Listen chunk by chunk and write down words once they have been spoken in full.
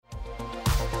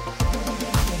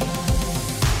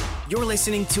You're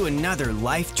listening to another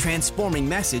life-transforming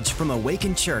message from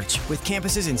Awaken Church with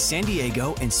campuses in San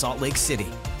Diego and Salt Lake City.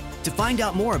 To find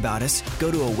out more about us,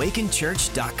 go to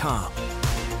awakenchurch.com.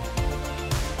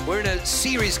 We're in a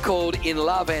series called In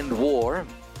Love and War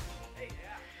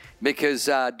because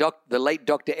the late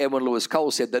Dr. Edwin Lewis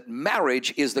Cole said that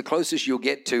marriage is the closest you'll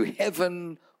get to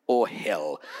heaven or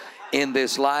hell in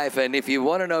this life. And if you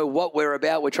want to know what we're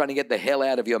about, we're trying to get the hell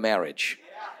out of your marriage.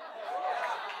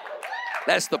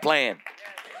 That's the plan.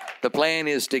 The plan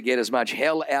is to get as much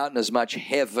hell out and as much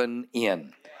heaven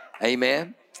in.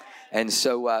 Amen? And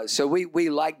so we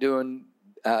like doing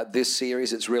this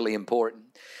series. It's really important.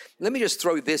 Let me just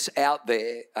throw this out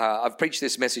there. I've preached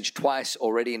this message twice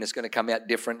already, and it's going to come out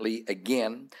differently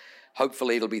again.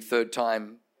 Hopefully it'll be third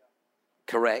time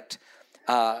correct.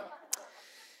 My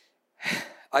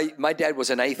dad was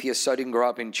an atheist, so I didn't grow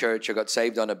up in church. I got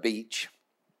saved on a beach.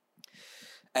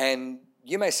 And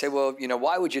you may say, well, you know,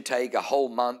 why would you take a whole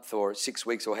month or 6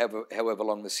 weeks or however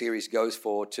long the series goes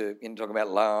for to talk about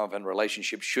love and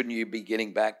relationships? Shouldn't you be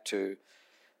getting back to,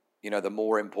 you know, the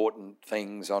more important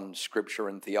things on scripture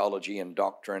and theology and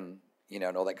doctrine, you know,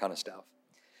 and all that kind of stuff?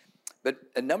 But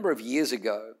a number of years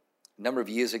ago,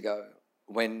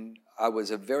 when I was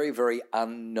a very, very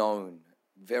unknown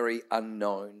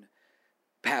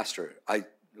pastor, I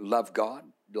love God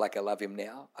like I love him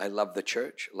now. I love the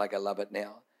church like I love it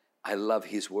now. I love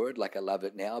his word like I love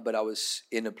it now, but I was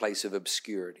in a place of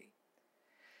obscurity.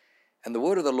 And the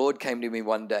word of the Lord came to me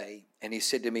one day, and he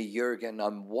said to me, Jurgen,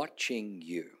 I'm watching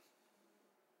you.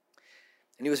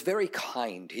 And he was very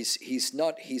kind. He's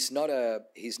not a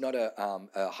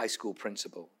high school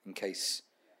principal, in case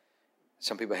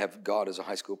some people have God as a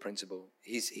high school principal.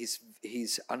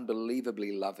 He's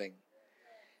unbelievably loving.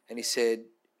 And he said,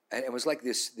 and it was like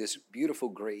this beautiful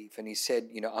grief, and he said,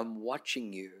 you know, I'm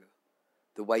watching you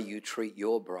the way you treat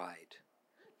your bride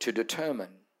to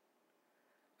determine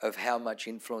of how much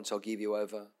influence I'll give you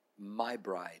over my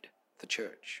bride, the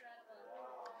church.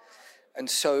 And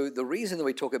so the reason that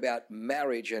we talk about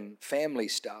marriage and family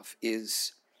stuff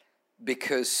is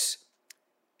because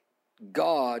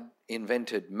God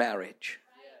invented marriage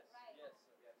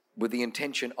with the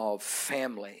intention of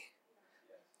family,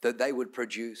 that they would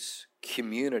produce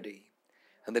community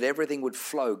and that everything would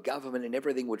flow, government and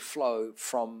everything would flow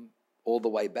from all the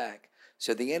way back.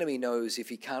 So the enemy knows if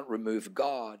he can't remove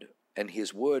God and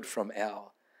his word from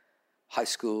our high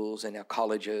schools and our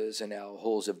colleges and our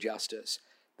halls of justice,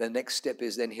 the next step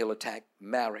is then he'll attack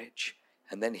marriage,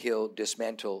 and then he'll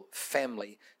dismantle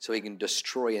family so he can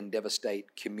destroy and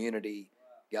devastate community,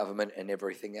 government, and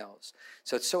everything else.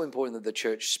 So it's so important that the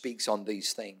church speaks on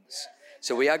these things.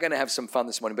 So we are going to have some fun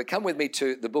this morning, but come with me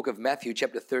to the book of Matthew,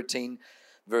 chapter 13,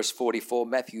 verse 44.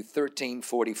 Matthew 13,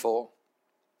 44.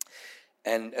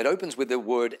 And it opens with the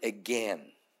word again. It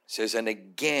says, and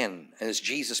again, and as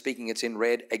Jesus speaking, it's in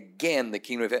red, again, the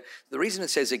kingdom of heaven. The reason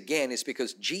it says again is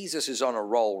because Jesus is on a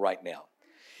roll right now.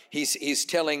 He's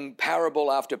telling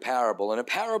parable after parable. And a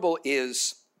parable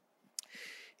it's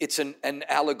an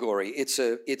allegory. It's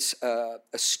a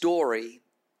story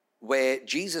where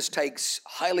Jesus takes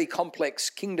highly complex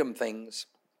kingdom things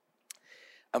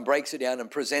and breaks it down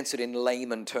and presents it in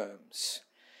layman terms.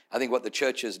 I think what the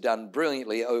church has done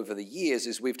brilliantly over the years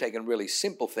is we've taken really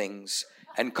simple things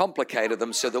and complicated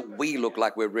them so that we look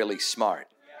like we're really smart.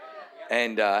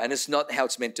 And it's not how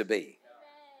it's meant to be.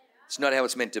 It's not how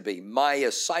it's meant to be. My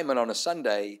assignment on a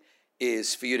Sunday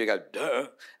is for you to go, duh.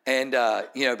 And,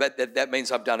 but that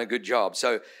means I've done a good job.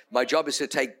 So my job is to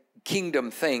take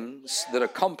kingdom things that are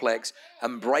complex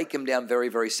and break them down very,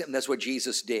 very simple. That's what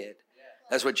Jesus did.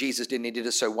 That's what Jesus did, and he did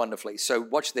it so wonderfully. So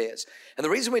watch this. And the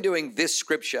reason we're doing this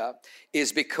scripture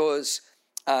is because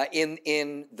in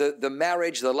the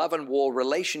marriage, the love and war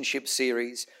relationship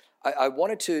series, I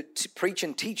wanted to preach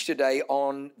and teach today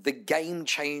on the game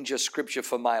changer scripture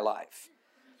for my life.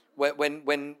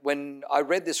 When I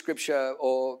read this scripture,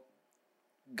 or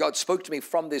God spoke to me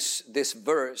from this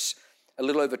verse a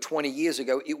little over 20 years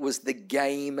ago, it was the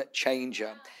game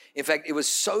changer. In fact, it was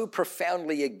so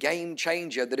profoundly a game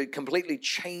changer that it completely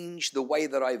changed the way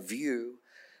that I view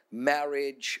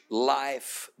marriage,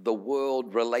 life, the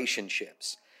world,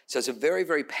 relationships. So it's a very,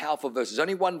 very powerful verse. There's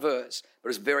only one verse, but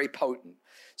it's very potent.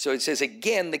 So it says,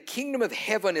 again, the kingdom of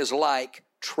heaven is like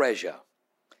treasure.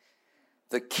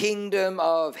 The kingdom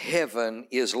of heaven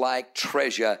is like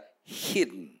treasure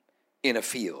hidden in a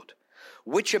field,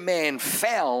 which a man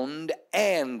found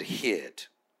and hid.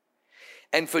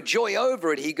 And for joy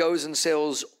over it, he goes and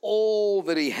sells all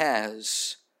that he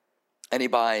has, and he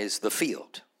buys the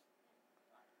field.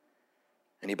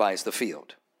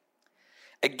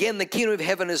 Again, the kingdom of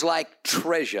heaven is like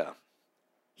treasure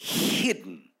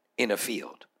hidden in a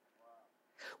field,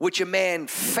 which a man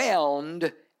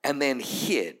found and then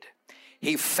hid.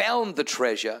 He found the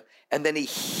treasure and then he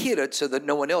hid it so that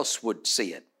no one else would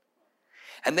see it.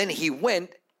 And then he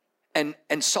went and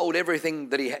sold everything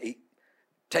that he had. He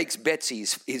takes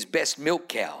Betsy's, his best milk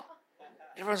cow.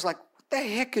 Everyone's like, what the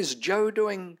heck is Joe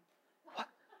doing?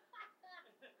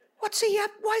 What's he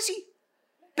up? Why is he?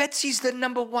 Betsy's the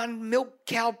number one milk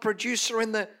cow producer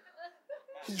in the...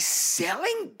 He's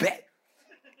selling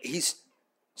He's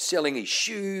selling his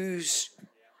shoes.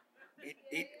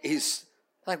 He's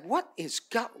like,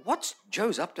 what's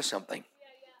Joe's up to something?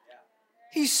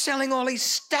 He's selling all his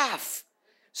stuff.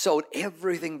 Sold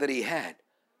everything that he had.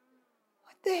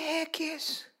 What the heck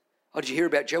is? Oh, did you hear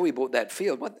about Joe? He bought that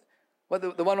field. What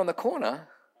the one on the corner?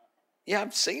 Yeah,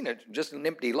 I've seen it. Just an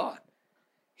empty lot.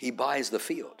 He buys the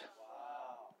field.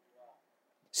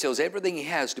 Sells everything he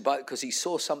has to buy because he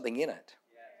saw something in it.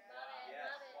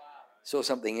 Saw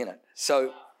something in it.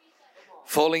 So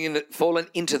falling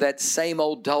into that same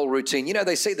old dull routine. You know,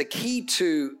 they say the key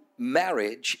to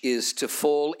marriage is to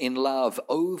fall in love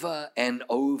over and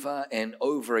over and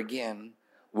over again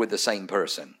with the same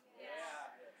person.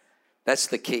 That's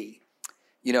the key.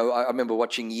 You know, I remember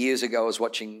watching years ago, I was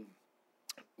watching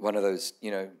one of those,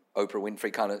 you know, Oprah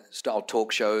Winfrey kind of style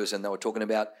talk shows, and they were talking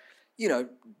about, you know,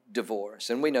 divorce.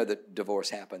 And we know that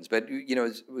divorce happens, but, you know,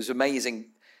 it was amazing.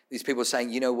 These people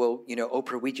saying, you know, well, you know,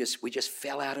 Oprah, we just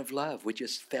fell out of love. We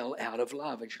just fell out of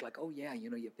love. And she's like, oh yeah, you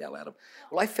know, you fell out of,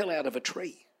 well, I fell out of a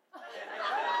tree.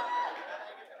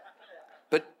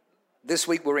 But this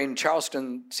week we're in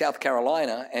Charleston, South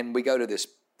Carolina, and we go to this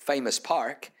famous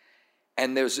park,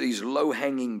 and there's these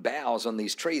low-hanging boughs on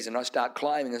these trees, and I start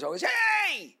climbing, and so I goes,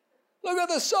 hey, look at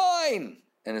the sign.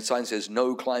 And the sign says,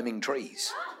 no climbing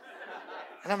trees.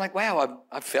 And I'm like, wow,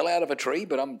 I fell out of a tree,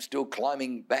 but I'm still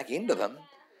climbing back into them.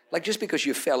 Like, just because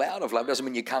you fell out of love doesn't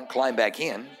mean you can't climb back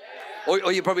in.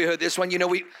 Or you probably heard this one,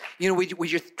 we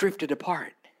just drifted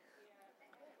apart.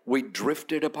 We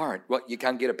drifted apart. What, you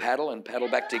can't get a paddle and paddle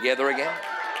back together again?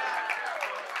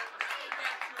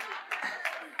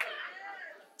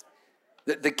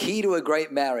 The key to a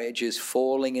great marriage is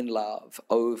falling in love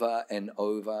over and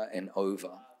over and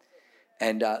over.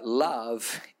 And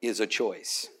love is a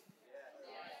choice.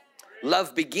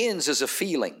 Love begins as a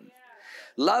feeling.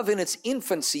 Love in its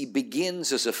infancy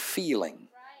begins as a feeling.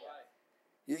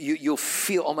 You'll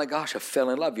feel, oh my gosh, I fell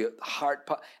in love. Your heart,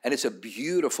 and it's a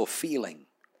beautiful feeling.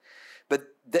 But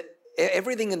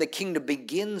everything in the kingdom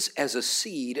begins as a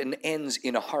seed and ends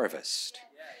in a harvest.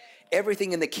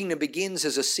 Everything in the kingdom begins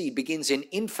as a seed, begins in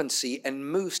infancy and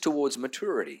moves towards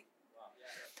maturity.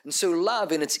 And so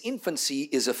love in its infancy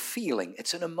is a feeling.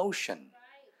 It's an emotion.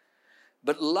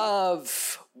 But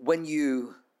love, when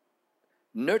you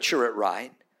nurture it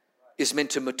right, is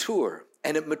meant to mature.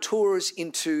 And it matures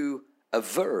into a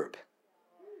verb,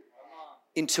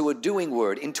 into a doing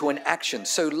word, into an action.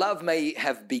 So love may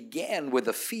have began with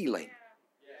a feeling,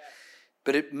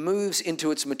 but it moves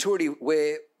into its maturity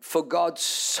where for God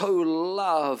so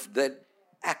loved that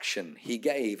action, he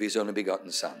gave his only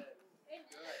begotten son.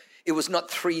 It was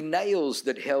not 3 nails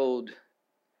that held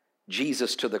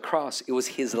Jesus to the cross. It was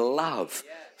his love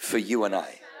for you and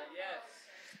I.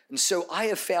 And so I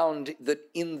have found that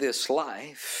in this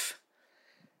life,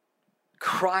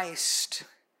 Christ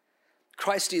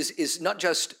is not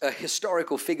just a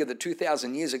historical figure that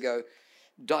 2,000 years ago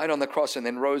died on the cross and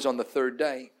then rose on the third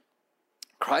day.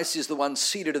 Christ is the one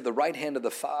seated at the right hand of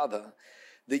the Father,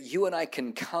 that you and I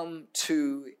can come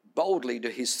to boldly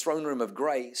to his throne room of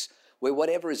grace, where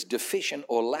whatever is deficient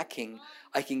or lacking,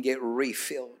 I can get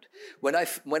refilled. When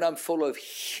I'm full of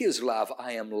his love,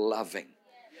 I am loving.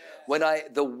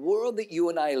 The world that you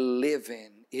and I live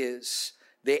in is,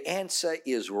 the answer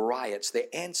is riots.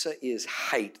 The answer is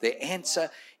hate. The answer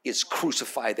is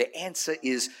crucify. The answer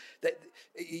is that.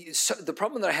 So the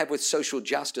problem that I have with social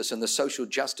justice and the social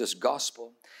justice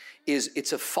gospel is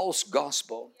it's a false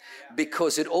gospel,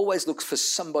 because it always looks for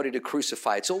somebody to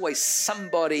crucify. It's always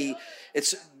somebody.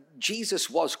 Jesus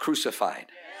was crucified.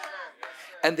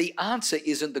 And the answer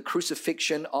isn't the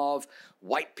crucifixion of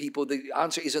white people. The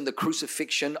answer isn't the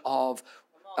crucifixion of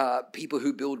people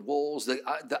who build walls.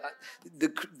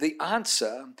 The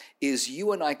answer is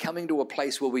you and I coming to a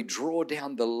place where we draw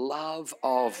down the love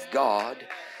of God,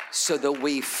 so that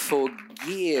we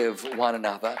forgive one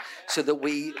another,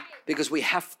 because we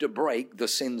have to break the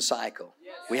sin cycle.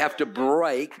 We have to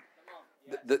break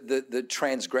the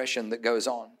transgression that goes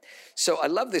on. So I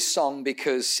love this song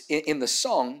because in the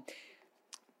song,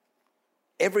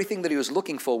 everything that he was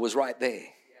looking for was right there.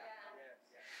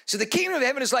 So the kingdom of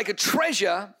heaven is like a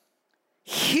treasure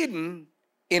hidden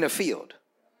in a field.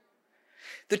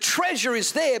 The treasure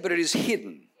is there, but it is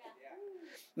hidden.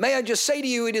 May I just say to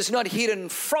you, it is not hidden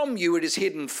from you, it is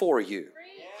hidden for you.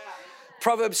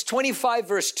 Proverbs 25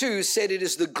 verse 2 said, it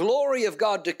is the glory of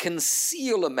God to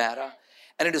conceal a matter,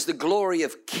 and it is the glory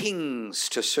of kings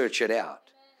to search it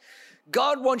out.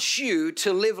 God wants you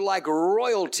to live like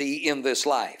royalty in this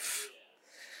life.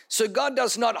 So God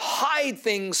does not hide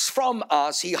things from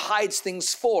us, he hides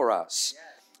things for us.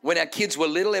 When our kids were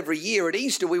little, every year at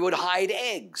Easter, we would hide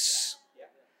eggs.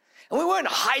 And we weren't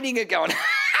hiding it going,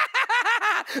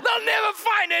 they'll never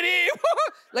find it here.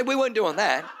 Like, we weren't doing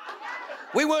that.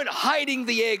 We weren't hiding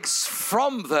the eggs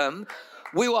from them.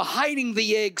 We were hiding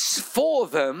the eggs for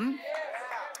them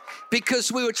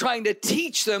because we were trying to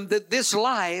teach them that this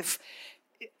life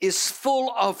is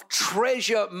full of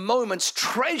treasure moments,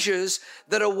 treasures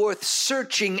that are worth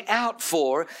searching out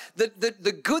for.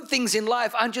 The good things in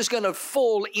life aren't just going to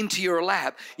fall into your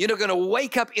lap. You're not going to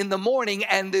wake up in the morning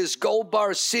and there's gold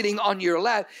bars sitting on your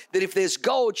lap. That if there's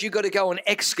gold, you got to go and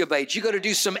excavate. You got to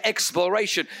do some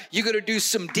exploration. You got to do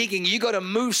some digging. You got to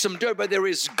move some dirt. But there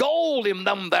is gold in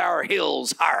them there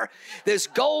hills. There's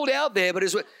gold out there. But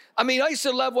I used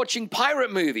to love watching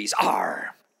pirate movies.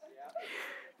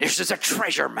 This is a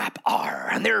treasure map,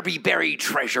 and there be buried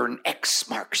treasure, and X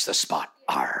marks the spot,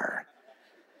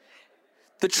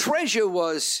 The treasure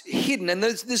was hidden, and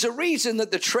there's a reason that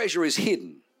the treasure is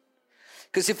hidden.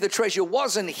 Because if the treasure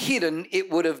wasn't hidden, it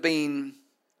would have been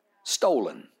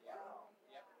stolen.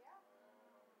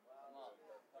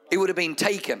 It would have been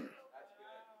taken.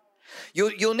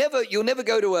 You'll never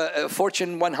go to a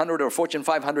Fortune 100 or Fortune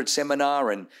 500 seminar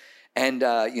and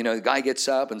the guy gets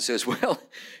up and says, well,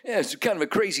 it's kind of a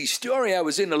crazy story. I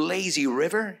was in a lazy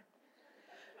river,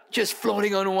 just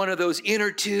floating on one of those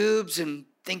inner tubes and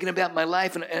thinking about my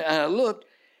life. And I looked,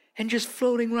 and just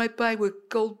floating right by with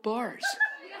gold bars.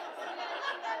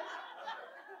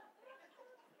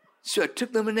 So I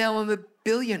took them, and now I'm a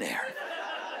billionaire.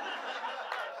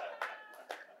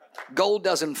 Gold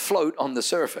doesn't float on the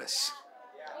surface.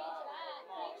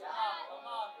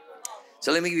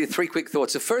 So let me give you 3 quick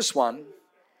thoughts. The first one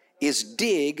is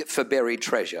dig for buried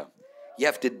treasure. You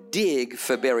have to dig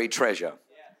for buried treasure.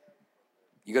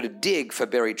 You got to dig for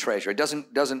buried treasure. It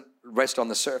doesn't rest on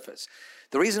the surface.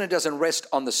 The reason it doesn't rest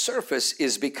on the surface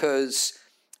is because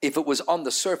if it was on the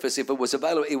surface, if it was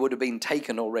available, it would have been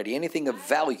taken already. Anything of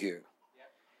value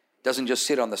doesn't just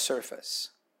sit on the surface.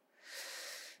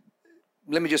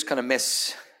 Let me just kind of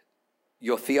mess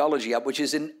your theology up, which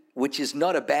is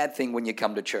not a bad thing when you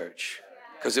come to church,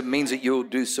 because it means that you'll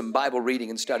do some Bible reading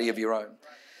and study of your own.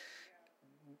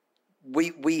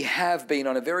 We have been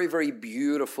on a very, very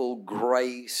beautiful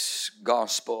grace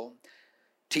gospel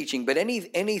teaching, but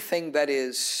anything that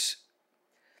is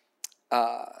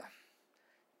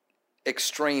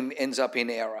extreme ends up in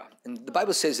error. And the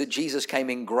Bible says that Jesus came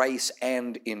in grace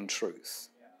and in truth.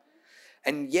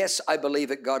 And yes, I believe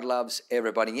that God loves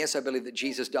everybody. And yes, I believe that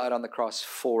Jesus died on the cross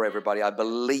for everybody. I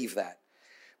believe that.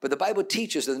 But the Bible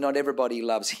teaches that not everybody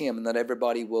loves him and not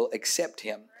everybody will accept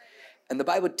him. And the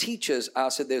Bible teaches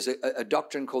us that there's a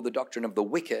doctrine called the doctrine of the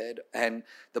wicked. And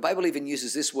the Bible even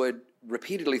uses this word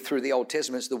repeatedly through the Old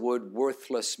Testament. It's the word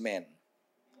worthless men.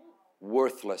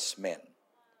 Worthless men.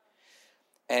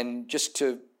 And just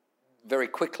to very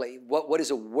quickly, what is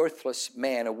a worthless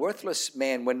man? A worthless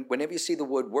man, whenever you see the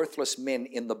word worthless men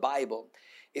in the Bible,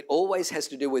 it always has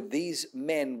to do with these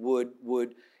men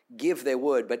would give their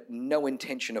word, but no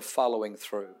intention of following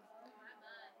through.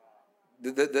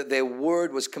 Their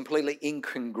word was completely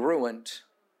incongruent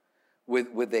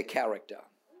with their character.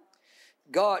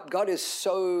 God is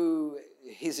so,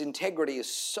 his integrity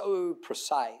is so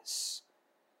precise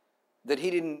that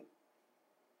he didn't,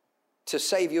 to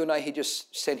save you and I, he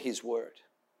just sent his word.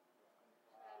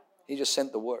 He just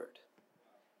sent the word.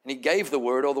 And he gave the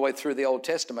word all the way through the Old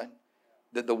Testament,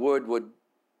 that the word would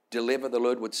deliver, the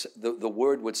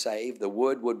word would save, the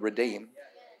word would redeem.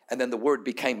 And then the word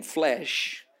became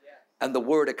flesh, and the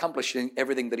word accomplished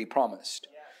everything that he promised.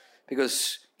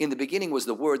 Because in the beginning was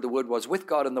the word was with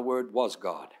God, and the word was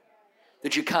God.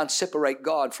 That you can't separate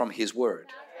God from his word.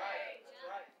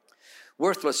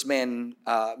 Worthless men,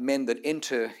 men that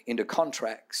enter into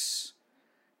contracts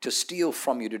to steal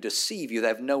from you, to deceive you, they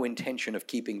have no intention of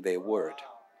keeping their word.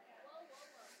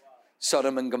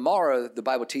 Sodom and Gomorrah, the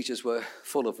Bible teaches, were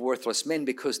full of worthless men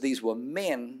because these were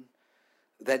men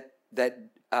that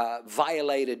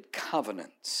violated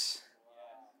covenants.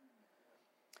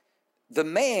 The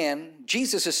man,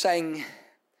 Jesus is saying,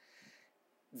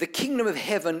 the kingdom of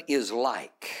heaven is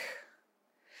like.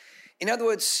 In other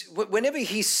words, whenever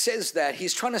he says that,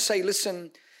 he's trying to say, listen,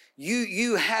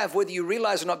 you have, whether you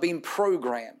realize or not, been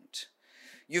programmed.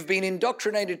 You've been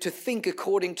indoctrinated to think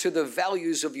according to the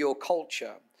values of your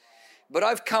culture. But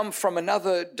I've come from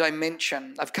another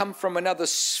dimension. I've come from another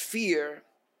sphere.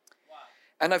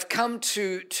 And I've come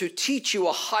to teach you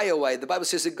a higher way. The Bible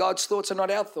says that God's thoughts are not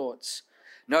our thoughts.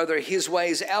 No, they're his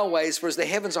ways, our ways. For as the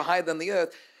heavens are higher than the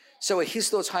earth, so are his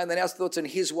thoughts higher than our thoughts, and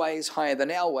his ways higher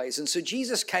than our ways. And so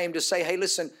Jesus came to say, hey,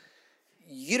 listen,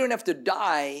 you don't have to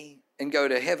die and go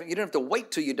to heaven. You don't have to wait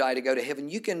till you die to go to heaven.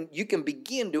 You can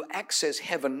begin to access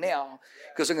heaven now,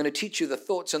 because I'm going to teach you the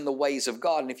thoughts and the ways of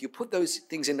God. And if you put those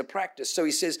things into practice. So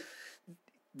he says,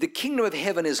 the kingdom of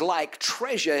heaven is like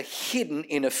treasure hidden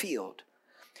in a field,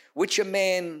 which a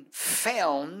man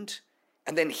found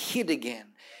and then hid again.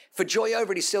 For joy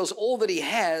over it, he sells all that he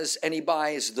has and he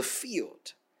buys the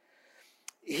field.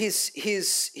 His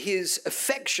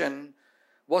affection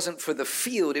wasn't for the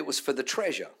field, it was for the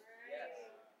treasure.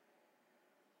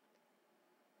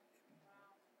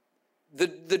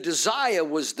 The desire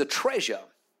was the treasure.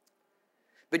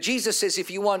 But Jesus says, if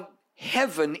you want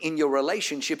heaven in your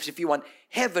relationships, if you want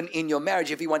heaven in your marriage,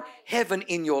 if you want heaven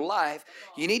in your life,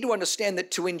 you need to understand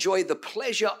that to enjoy the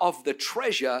pleasure of the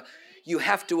treasure, you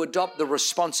have to adopt the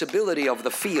responsibility of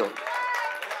the field.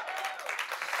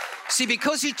 See,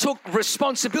 because he took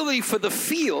responsibility for the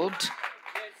field,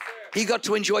 he got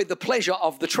to enjoy the pleasure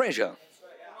of the treasure.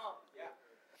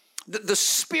 The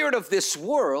spirit of this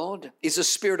world is a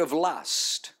spirit of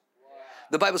lust.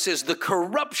 The Bible says the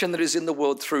corruption that is in the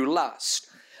world through lust.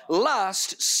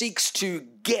 Lust seeks to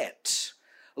get.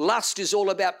 Lust is all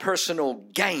about personal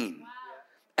gain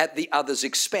at the other's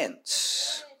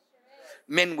expense.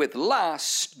 Men with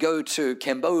lust go to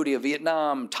Cambodia,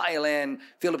 Vietnam, Thailand,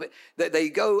 Philippines. They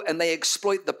go and they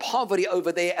exploit the poverty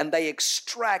over there, and they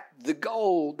extract the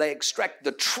gold, they extract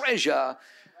the treasure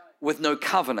with no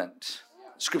covenant.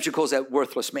 Scripture calls that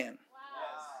worthless men.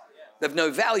 They have no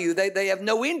value. They have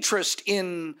no interest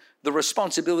in the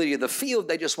responsibility of the field.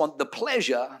 They just want the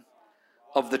pleasure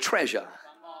of the treasure.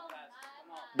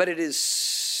 But it is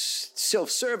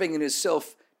self-serving and is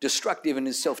self-destructive and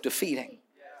is self-defeating.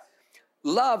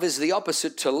 Love is the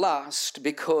opposite to lust,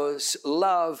 because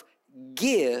love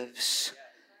gives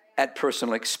at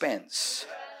personal expense.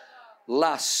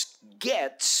 Lust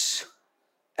gets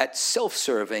at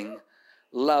self-serving.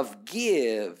 Love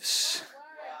gives.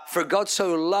 For God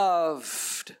so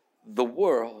loved the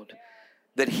world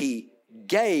that he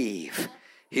gave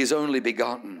his only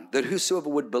begotten, that whosoever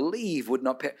would believe would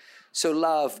not perish. So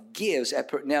love gives.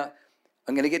 Now,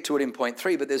 I'm going to get to it in point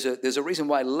 3, but there's a reason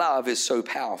why love is so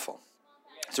powerful.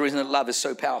 It's the reason that love is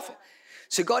so powerful.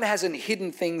 So God hasn't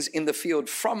hidden things in the field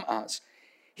from us.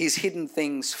 He's hidden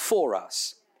things for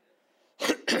us.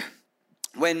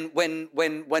 When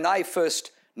I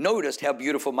first noticed how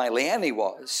beautiful my Leanne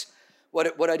was,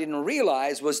 what I didn't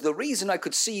realize was the reason I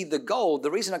could see the gold,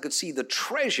 the reason I could see the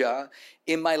treasure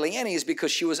in my Leanne is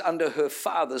because she was under her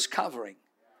father's covering.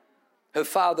 Her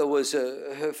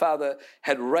father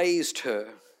had raised her,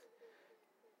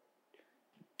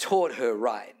 taught her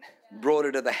right, brought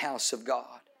her to the house of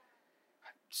God,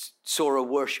 saw her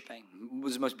worshiping. It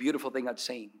was the most beautiful thing I'd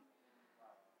seen.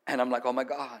 And I'm like, oh my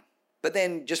God. But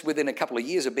then just within a couple of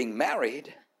years of being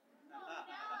married,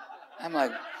 I'm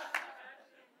like,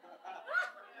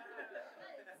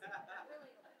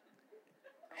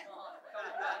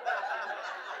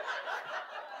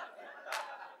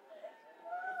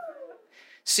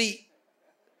 see,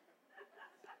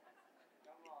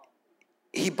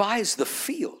 he buys the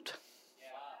field.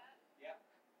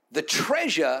 The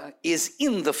treasure is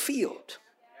in the field.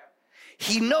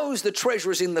 He knows the treasure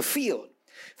is in the field.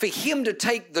 For him to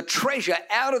take the treasure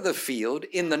out of the field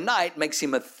in the night makes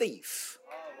him a thief.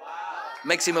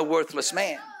 Makes him a worthless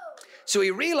man. So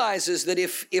he realizes that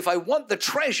if I want the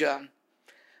treasure,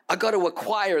 I got to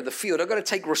acquire the field. I got to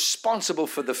take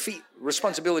responsibility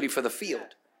for the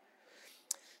field.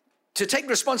 To take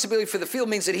responsibility for the field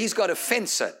means that he's got to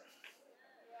fence it.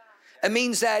 It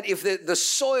means that if the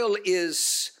soil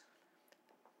is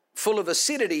full of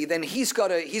acidity, then he's got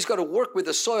to work with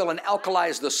the soil and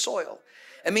alkalize the soil.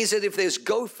 It means that if there's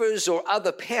gophers or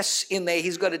other pests in there,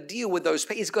 he's got to deal with those.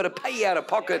 He's got to pay out of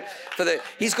pocket for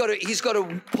he's got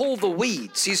to pull the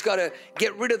weeds. He's got to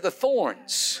get rid of the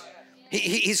thorns.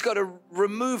 He's got to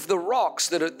remove the rocks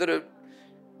that are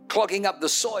clogging up the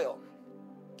soil.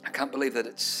 I can't believe that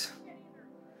it's...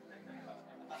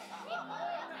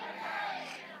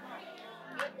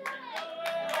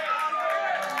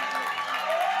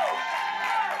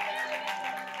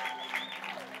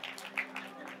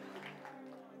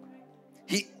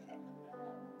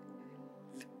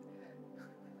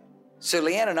 So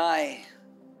Leanne and I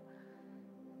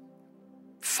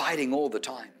fighting all the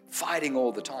time. fighting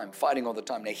all the time.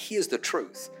 Now, here's the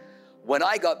truth. When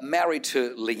I got married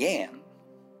to Leanne,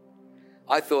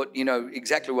 I thought,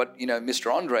 exactly what,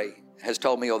 Mr. Andre has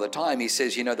told me all the time. He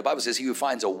says, the Bible says he who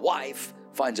finds a wife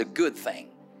finds a good thing.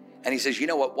 And he says, you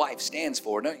know what wife stands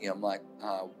for, don't you? I'm like,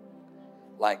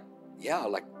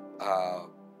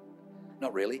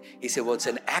 not really. He said, well, it's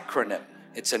an acronym.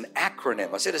 It's an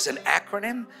acronym. I said, it's an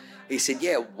acronym? He said,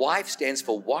 yeah, wife stands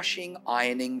for washing,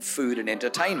 ironing, food, and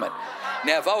entertainment.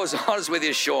 Now, if I was honest with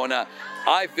you, Shauna,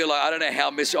 I feel like I don't know how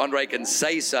Mr. Andre can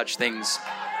say such things.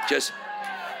 Just,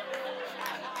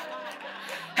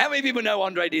 how many people know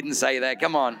Andre didn't say that?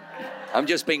 Come on. I'm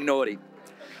just being naughty.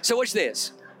 So watch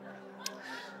this.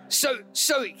 So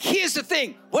here's the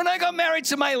thing. When I got married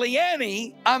to my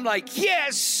Leanne, I'm like,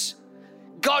 yes,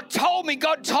 God told me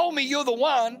you're the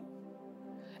one.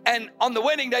 And on the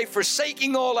wedding day,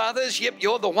 forsaking all others, yep,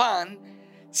 you're the one.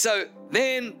 So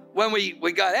then when we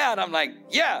got out, I'm like,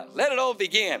 yeah, let it all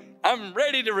begin. I'm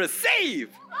ready to receive.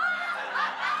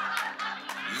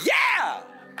 Yeah.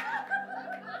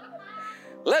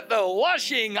 Let the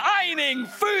washing, ironing,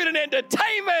 food, and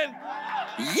entertainment.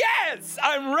 Yes,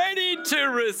 I'm ready to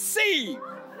receive.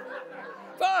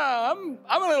 I'm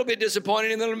a little bit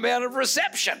disappointed in the amount of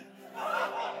reception.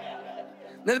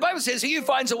 Now, the Bible says, he who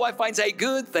finds a wife finds a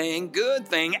good thing,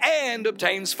 and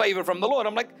obtains favor from the Lord.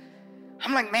 I'm like,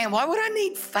 man, why would I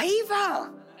need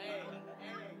favor?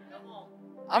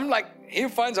 I'm like, he who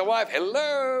finds a wife,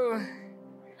 hello.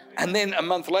 And then a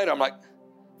month later, I'm like,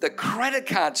 the credit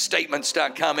card statements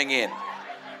start coming in.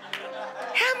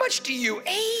 How much do you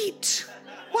eat?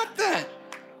 What do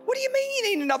you mean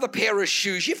you need another pair of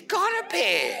shoes? You've got a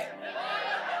pair.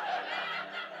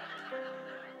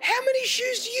 How many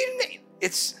shoes do you need?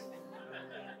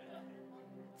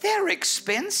 They're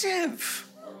expensive.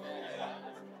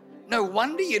 No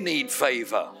wonder you need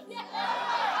favor.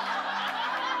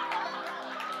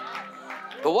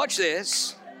 But watch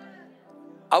this.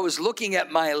 I was looking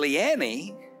at my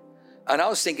Leanne, and I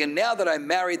was thinking, now that I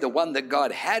married the one that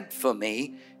God had for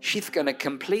me, she's going to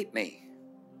complete me.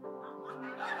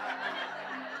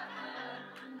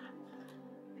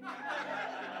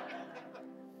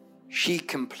 She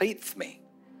completes me.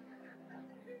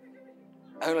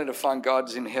 Only to find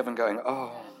God's in heaven going,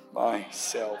 oh,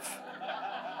 myself.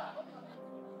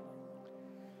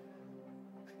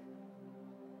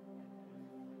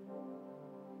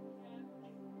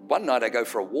 One night I go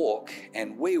for a walk,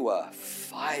 and we were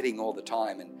fighting all the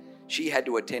time, and she had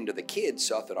to attend to the kids,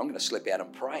 so I thought, I'm going to slip out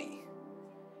and pray.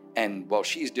 And while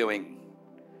she's doing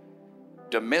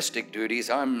domestic duties,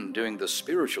 I'm doing the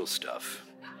spiritual stuff.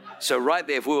 So right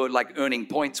there, if we were like earning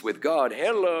points with God,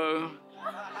 hello.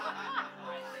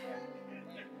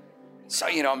 So,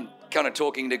 I'm kind of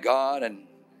talking to God, and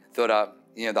thought,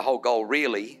 the whole goal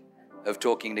really of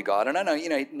talking to God. And I know,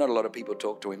 not a lot of people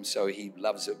talk to him, so he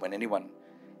loves it when anyone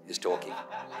is talking.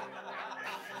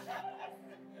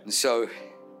 And so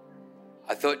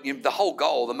I thought, the whole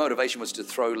goal, the motivation was to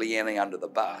throw Leanne under the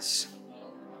bus.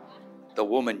 The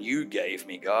woman you gave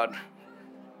me, God.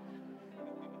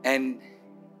 And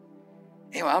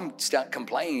I'm start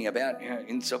complaining about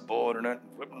insubordinate,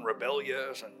 and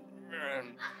rebellious, and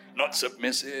not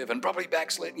submissive, and probably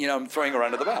backslid. I'm throwing her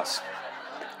under the bus.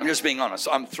 I'm just being honest.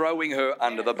 I'm throwing her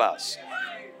under the bus.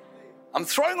 I'm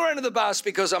throwing her under the bus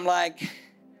because I'm like,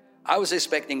 I was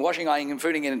expecting washing, ironing, and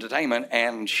food and entertainment,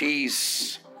 and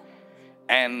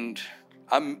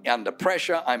I'm under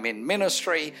pressure. I'm in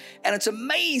ministry, and it's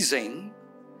amazing.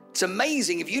 It's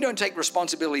amazing if you don't take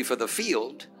responsibility for the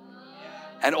field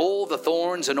and all the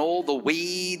thorns and all the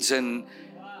weeds and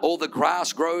all the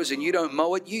grass grows and you don't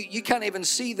mow it, you can't even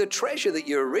see the treasure that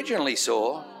you originally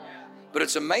saw. But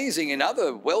it's amazing in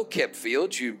other well-kept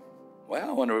fields,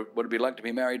 I wonder what it'd be like to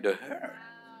be married to her.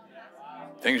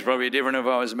 Things probably different if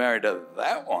I was married to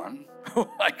that one.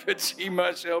 I could see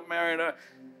myself marrying her.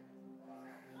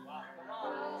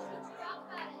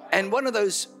 And one of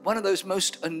those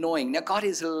most annoying. Now, God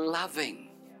is loving,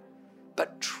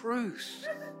 but truth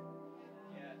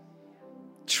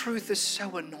is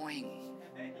so annoying.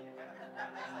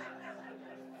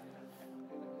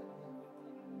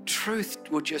 Truth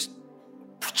will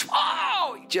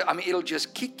it'll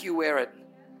just kick you where it.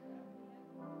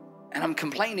 And I'm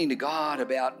complaining to God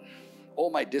about all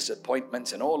my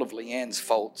disappointments and all of Leanne's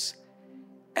faults.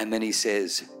 And then he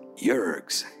says,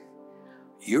 Jurgs,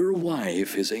 your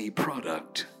wife is a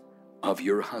product of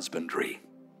your husbandry.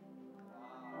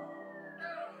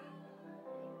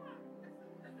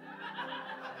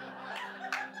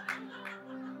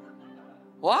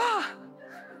 What?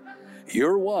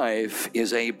 Your wife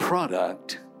is a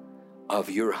product of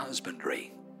your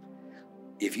husbandry.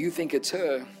 If you think it's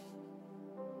her,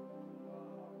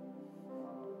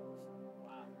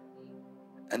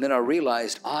 And then I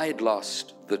realized I'd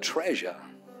lost the treasure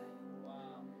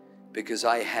because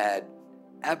I had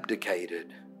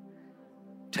abdicated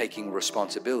taking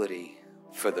responsibility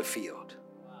for the field.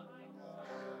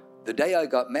 The day I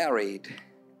got married,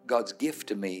 God's gift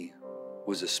to me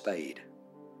was a spade.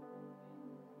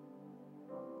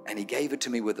 And he gave it to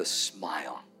me with a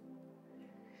smile.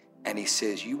 And he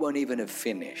says, you won't even have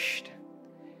finished.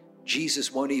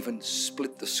 Jesus won't even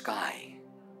split the sky.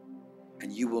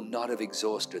 And you will not have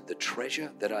exhausted the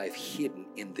treasure that I've hidden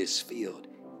in this field,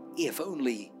 if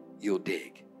only you'll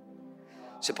dig.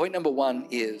 So point number one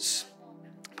is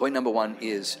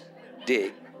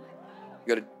dig. You've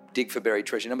got to dig for buried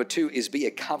treasure. Number two is be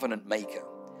a covenant maker.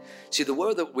 See, the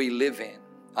world that we live in,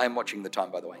 I am watching the time,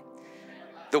 by the way.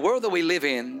 The world that we live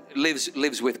in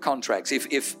lives with contracts.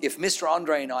 If Mr.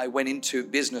 Andre and I went into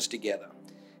business together,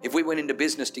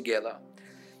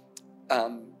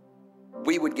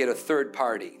 we would get a third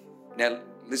party. Now,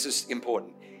 this is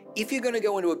important. If you're going to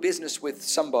go into a business with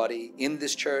somebody in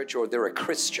this church or they're a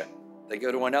Christian, they go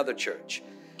to another church,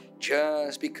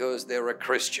 just because they're a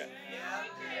Christian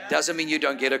doesn't mean you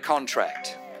don't get a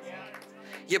contract.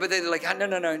 Yeah, but they're like,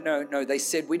 no. They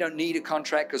said we don't need a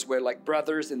contract because we're like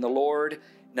brothers in the Lord.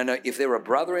 No. If they're a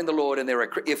brother in the Lord and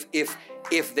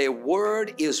if their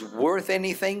word is worth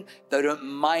anything, they don't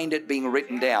mind it being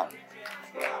written down.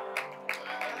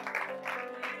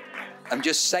 I'm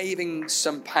just saving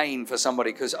some pain for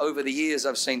somebody because over the years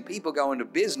I've seen people go into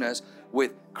business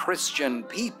with Christian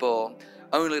people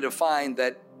only to find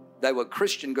that they were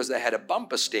Christian because they had a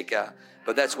bumper sticker,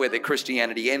 but that's where their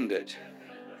Christianity ended.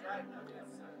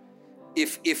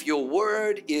 If your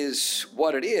word is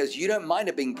what it is, you don't mind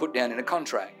it being put down in a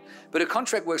contract. But a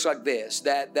contract works like this,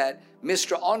 that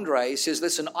Mr. Andre says,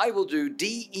 listen, I will do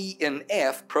D, E, and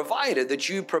F provided that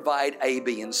you provide A,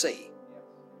 B, and C.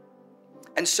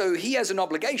 And so he has an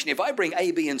obligation. If I bring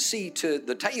A, B, and C to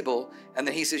the table, and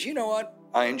then he says, you know what,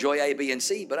 I enjoy A, B, and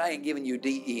C, but I ain't giving you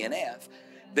D, E, and F,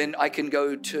 then I can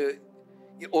go to,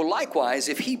 or likewise,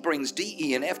 if he brings D,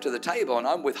 E, and F to the table and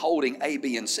I'm withholding A,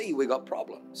 B, and C, we got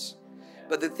problems.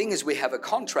 But the thing is, we have a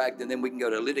contract, and then we can go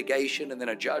to litigation, and then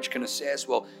a judge can assess,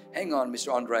 well, hang on,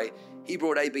 Mr. Andre, he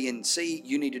brought A, B, and C,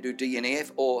 you need to do D and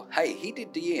F, or hey, he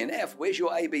did D, E, and F, where's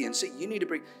your A, B, and C? You need to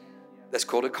bring... That's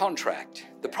called a contract.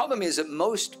 The problem is that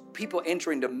most people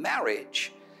enter into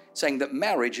marriage saying that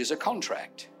marriage is a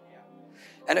contract.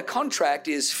 And a contract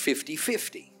is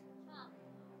 50-50.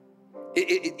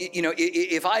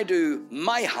 If I do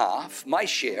my half, my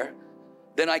share,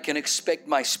 then I can expect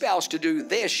my spouse to do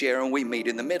their share and we meet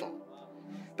in the middle.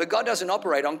 But God doesn't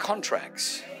operate on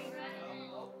contracts.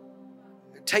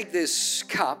 Take this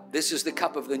cup. This is the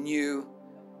cup of the new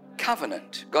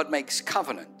covenant. God makes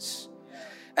covenants.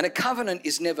 And a covenant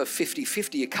is never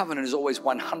 50-50. A covenant is always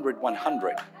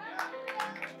 100-100.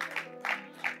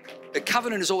 A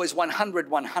covenant is always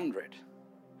 100-100.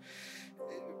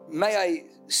 May I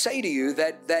say to you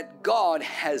that God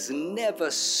has never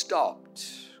stopped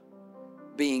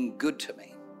being good to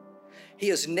me. He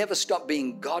has never stopped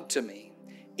being God to me.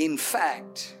 In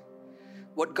fact,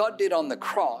 what God did on the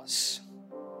cross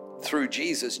through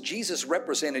Jesus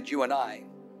represented you and I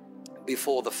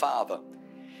before the Father.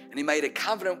 And he made a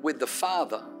covenant with the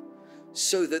Father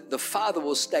so that the Father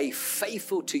will stay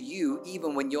faithful to you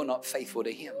even when you're not faithful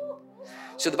to him.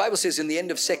 So the Bible says in the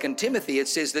end of 2 Timothy, it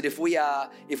says that if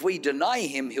we deny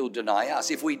him, he'll deny us.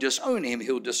 If we disown him,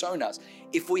 he'll disown us.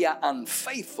 If we are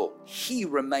unfaithful, he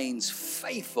remains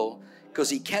faithful because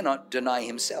he cannot deny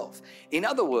himself. In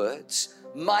other words,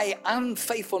 my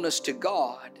unfaithfulness to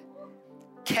God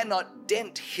cannot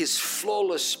dent his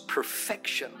flawless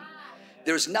perfection.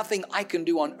 There's nothing I can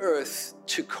do on earth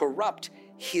to corrupt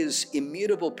his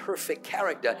immutable, perfect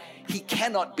character. He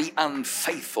cannot be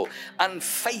unfaithful.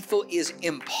 Unfaithful is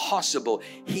impossible.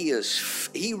 He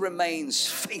remains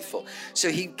faithful.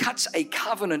 So he cuts a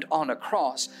covenant on a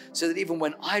cross so that even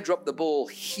when I drop the ball,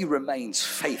 he remains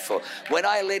faithful. When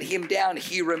I let him down,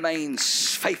 he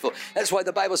remains faithful. That's why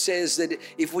the Bible says that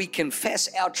if we confess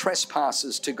our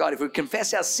trespasses to God, if we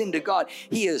confess our sin to God,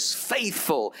 he is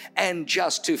faithful and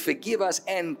just to forgive us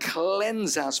and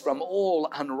cleanse us from all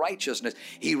unrighteousness.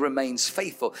 He remains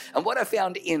faithful. And what I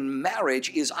found in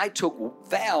marriage is I took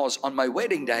vows on my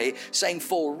wedding day saying,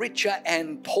 for richer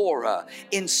and poorer,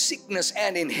 in sickness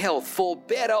and in health, for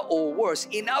better or worse.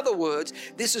 In other words,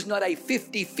 this is not a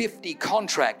 50-50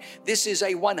 contract. This is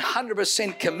a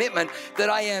 100% commitment that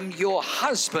I am your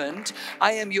husband.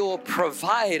 I am your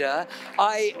provider.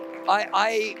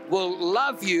 I will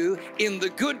love you in the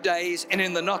good days and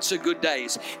in the not so good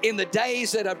days, in the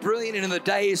days that are brilliant and in the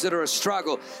days that are a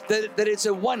struggle, that it's a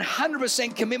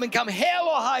 100% commitment, come hell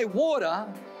or high water.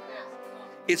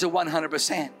 It's a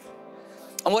 100%.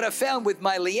 And what I found with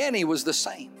my Leanne was the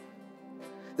same.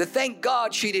 That thank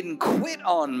God she didn't quit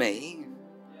on me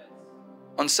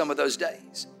on some of those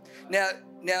days. Now,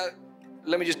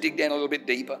 let me just dig down a little bit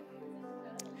deeper.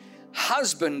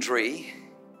 Husbandry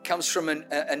comes from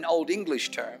an Old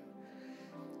English term,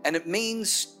 and it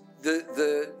means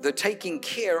the taking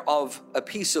care of a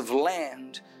piece of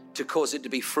land to cause it to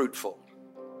be fruitful.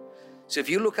 So if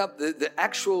you look up the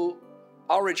actual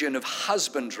origin of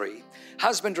husbandry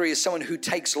is someone who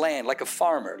takes land, like a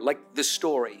farmer, like the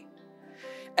story.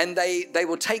 And they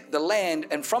will take the land,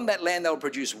 and from that land they'll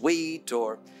produce wheat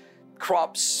or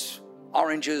crops,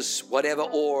 oranges, whatever,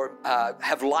 or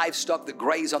have livestock that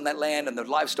graze on that land, and the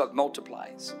livestock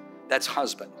multiplies. That's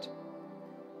husband.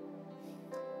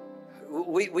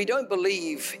 We don't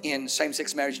believe in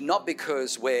same-sex marriage, not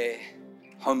because we're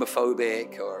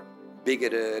homophobic or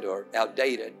bigoted or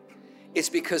outdated. It's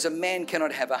because a man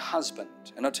cannot have a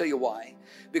husband. And I'll tell you why.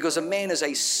 Because a man is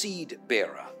a seed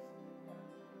bearer.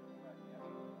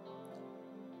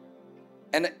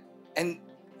 And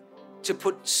to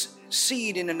put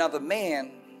seed in another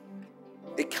man,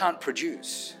 it can't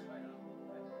produce.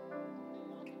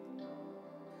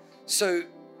 So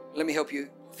let me help you.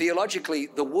 Theologically,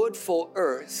 the word for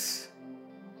earth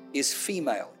is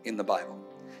female in the Bible.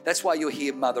 That's why you'll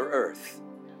hear Mother Earth.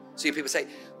 So people say,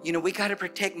 we got to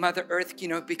protect Mother Earth,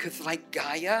 because like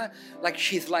Gaia, like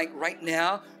she's like right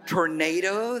now,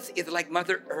 tornadoes is like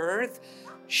Mother Earth.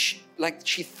 Like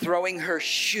she's throwing her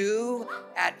shoe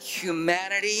at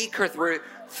humanity because we're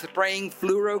spraying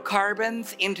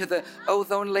fluorocarbons into the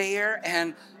ozone layer.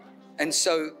 And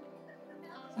so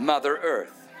Mother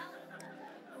Earth.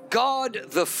 God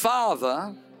the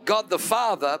Father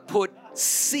put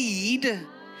seed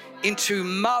into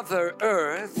Mother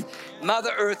Earth.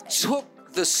 Mother Earth took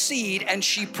the seed and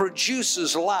she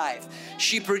produces life.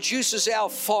 She produces our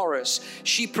forests.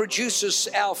 She produces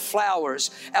our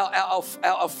flowers,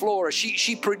 our flora.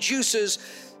 She produces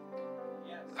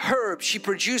herbs. She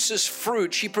produces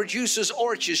fruit. She produces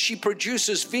orchards. She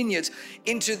produces vineyards.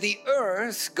 Into the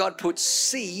earth, God puts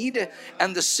seed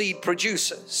and the seed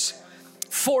produces.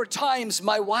 4 times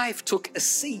my wife took a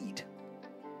seed,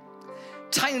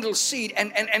 tiny little seed,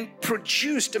 and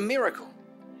produced a miracle.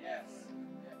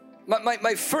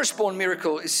 My firstborn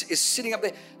miracle is sitting up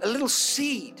there, a little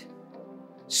seed.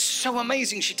 So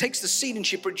amazing. She takes the seed and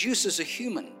she produces a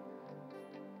human.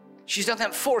 She's done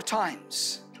that 4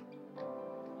 times.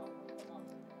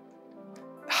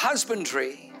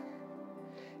 Husbandry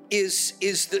is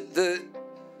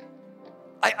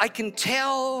I can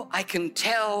tell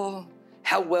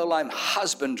how well I'm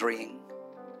husbandrying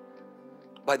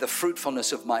by the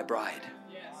fruitfulness of my bride.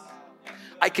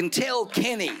 I can tell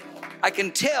Kenny. I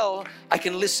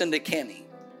can listen to Kenny.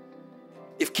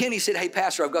 If Kenny said, hey,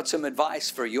 Pastor, I've got some advice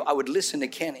for you, I would listen to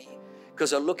Kenny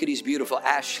because I look at his beautiful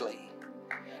Ashley.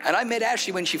 And I met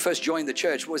Ashley when she first joined the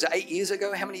church. What was it, 8 years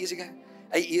ago? How many years ago?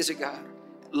 8 years ago.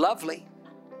 Lovely.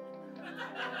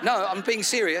 No, I'm being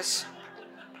serious.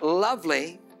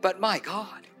 Lovely, but my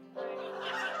God.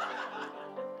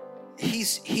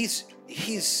 He's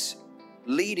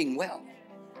leading well.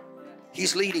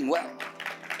 He's leading well.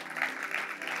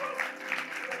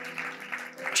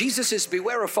 Jesus says,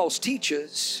 beware of false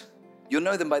teachers. You'll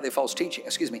know them by their false teaching.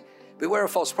 Beware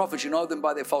of false prophets. You know them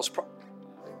by their false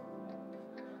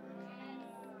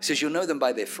He says, you'll know them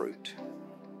by their fruit.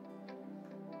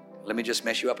 Let me just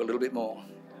mess you up a little bit more.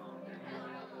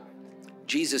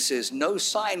 Jesus says, no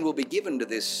sign will be given to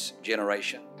this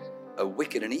generation. A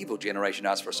wicked and evil generation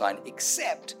asks for a sign,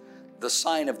 except the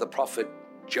sign of the prophet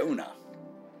Jonah.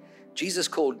 Jesus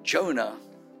called Jonah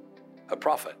a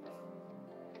prophet.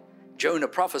 Jonah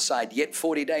prophesied, yet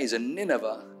 40 days and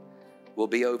Nineveh will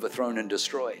be overthrown and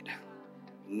destroyed.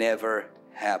 Never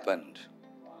happened.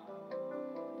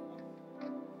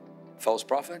 False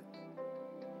prophet?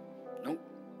 Nope.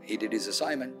 He did his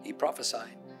assignment. He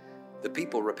prophesied. The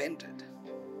people repented.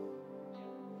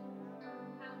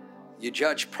 You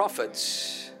judge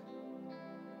prophets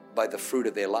by the fruit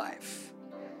of their life.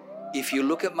 If you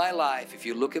look at my life, if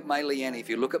you look at my Leanne, if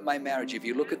you look at my marriage, if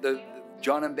you look at the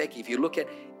John and Becky, if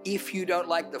you don't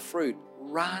like the fruit,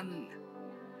 run.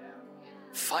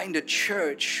 Find a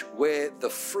church where the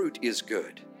fruit is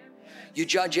good. You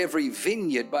judge every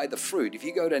vineyard by the fruit. If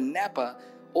you go to Napa,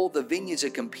 all the vineyards are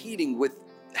competing with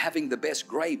having the best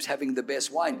grapes, having the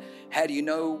best wine. How do you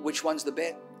know which one's the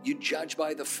best? You judge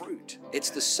by the fruit. It's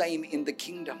the same in the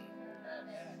kingdom.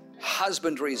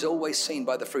 Husbandry is always seen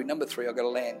by the fruit. Number 3, I've got to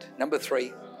land. Number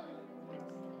 3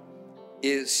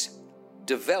 is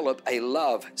develop a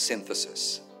love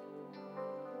synthesis.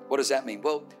 What does that mean?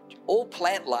 Well, all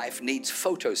plant life needs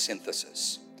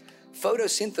photosynthesis.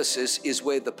 Photosynthesis is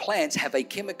where the plants have a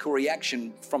chemical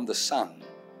reaction from the sun.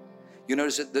 You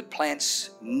notice that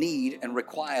plants need and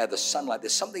require the sunlight.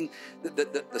 There's something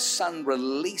that the sun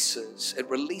releases. It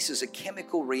releases a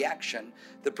chemical reaction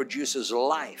that produces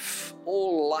life.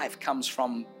 All life comes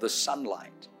from the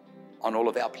sunlight on all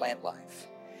of our plant life.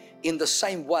 In the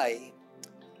same way,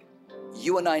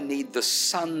 you and I need the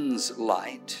sun's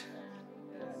light,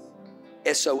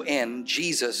 S-O-N,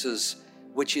 Jesus's,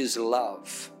 which is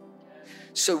love.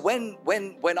 So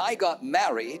when I got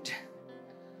married,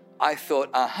 I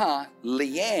thought,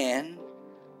 Leanne,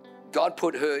 God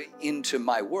put her into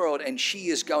my world and she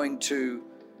is going to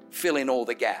fill in all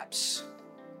the gaps.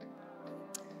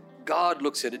 God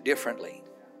looks at it differently.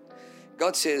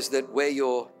 God says that where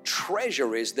your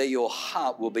treasure is, there your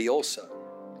heart will be also.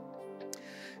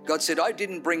 God said, I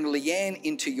didn't bring Leanne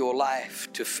into your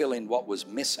life to fill in what was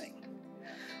missing.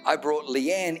 I brought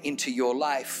Leanne into your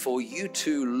life for you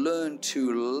to learn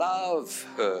to love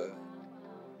her,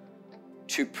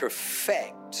 to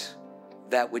perfect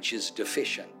that which is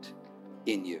deficient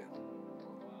in you.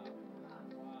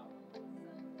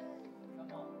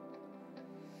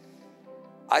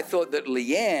 I thought that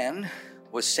Leanne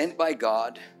was sent by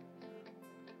God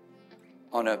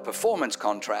on a performance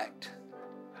contract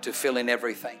to fill in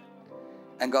everything.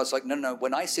 And God's like, no,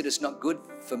 when I said it's not good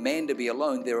for man to be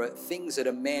alone, there are things that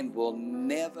a man will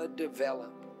never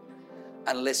develop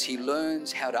unless he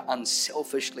learns how to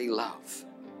unselfishly love,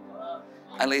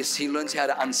 unless he learns how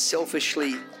to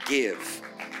unselfishly give.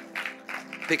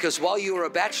 Because while you were a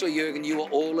bachelor, Jurgen, you were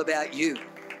all about you.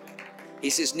 He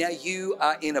says, now you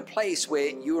are in a place where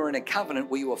you are in a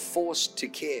covenant where you are forced to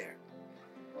care,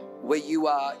 where you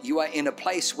are in a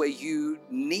place where you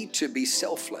need to be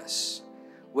selfless,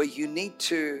 where you need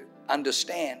to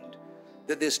understand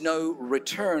that there's no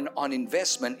return on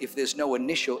investment if there's no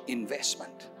initial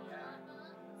investment.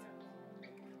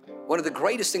 One of the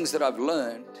greatest things that I've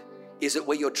learned is that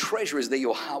where your treasure is, there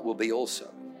your heart will be also.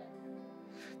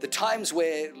 The times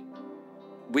where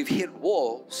we've hit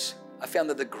walls, I found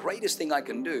that the greatest thing I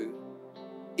can do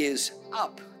is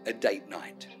up a date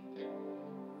night,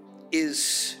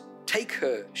 is take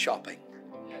her shopping,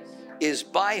 is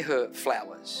buy her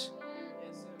flowers,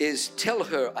 is tell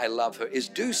her I love her, is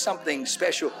do something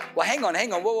special. Well, hang on,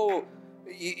 whoa.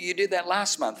 You did that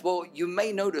last month. Well, you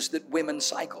may notice that women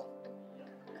cycle.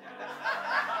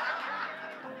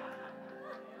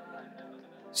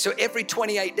 So every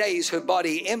 28 days, her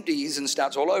body empties and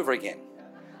starts all over again.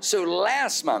 So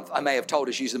last month, I may have told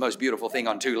her she's the most beautiful thing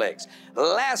on two legs.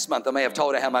 Last month, I may have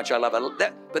told her how much I love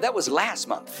her. But that was last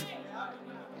month.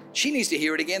 She needs to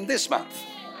hear it again this month.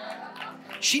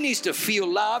 She needs to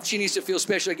feel loved. She needs to feel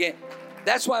special again.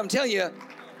 That's why I'm telling you,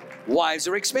 wives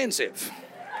are expensive.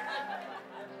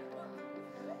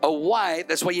 A wife,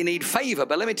 that's why you need favor.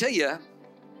 But let me tell you,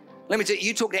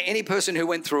 you talk to any person who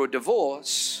went through a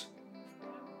divorce,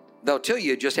 they'll tell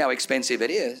you just how expensive it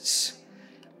is.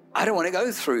 I don't want to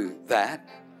go through that.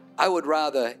 I would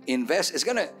rather invest.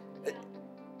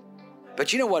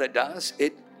 But you know what it does?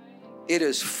 It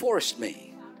has forced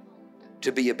me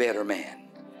to be a better man.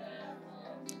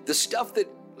 The stuff that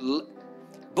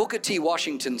Booker T.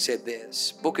 Washington said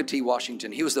this. Booker T.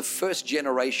 Washington, he was the first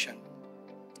generation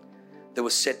that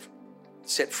was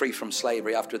set free from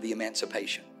slavery after the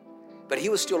emancipation. But he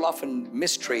was still often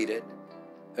mistreated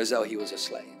as though he was a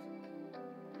slave.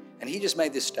 And he just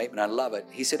made this statement, I love it.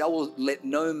 He said, I will let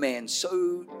no man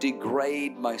so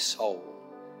degrade my soul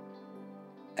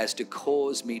as to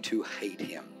cause me to hate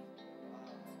him.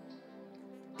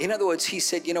 In other words, he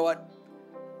said, you know what?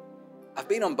 I've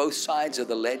been on both sides of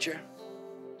the ledger.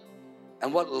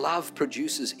 And what love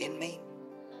produces in me,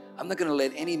 I'm not going to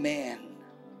let any man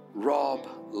rob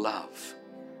love.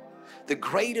 The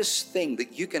greatest thing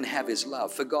that you can have is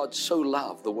love. For God so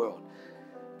loved the world.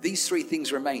 These three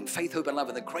things remain, faith, hope, and love.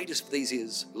 And the greatest of these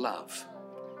is love.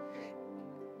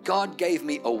 God gave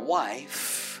me a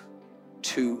wife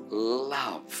to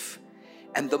love.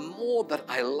 And the more that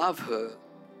I love her,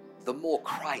 the more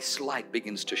Christ's light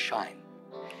begins to shine.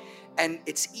 And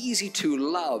it's easy to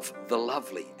love the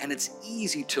lovely. And it's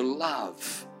easy to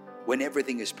love when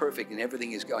everything is perfect and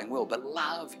everything is going well. But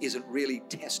love isn't really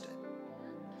tested.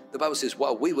 The Bible says,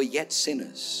 while we were yet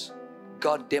sinners,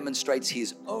 God demonstrates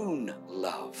his own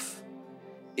love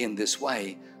in this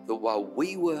way, that while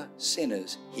we were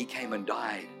sinners, he came and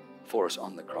died for us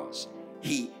on the cross.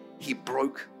 He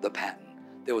broke the pattern.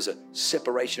 There was a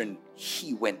separation and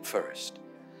he went first.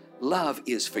 Love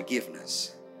is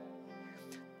forgiveness.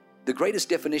 The greatest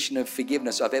definition of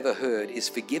forgiveness I've ever heard is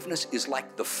forgiveness is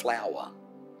like the flower.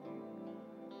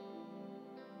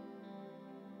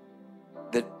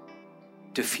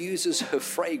 diffuses her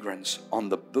fragrance on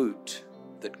the boot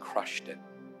that crushed it,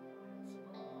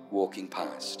 walking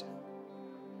past.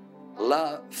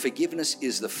 Forgiveness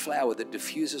is the flower that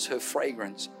diffuses her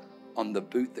fragrance on the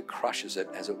boot that crushes it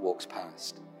as it walks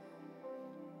past.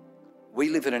 We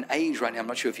live in an age right now, I'm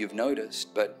not sure if you've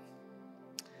noticed, but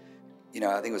I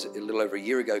think it was a little over a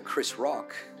year ago, Chris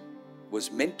Rock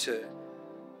was meant to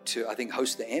I think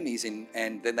host the Emmys,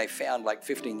 and then they found like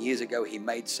 15 years ago he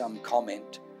made some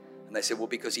comment, and they said, well,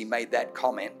 because he made that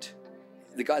comment,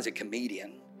 the guy's a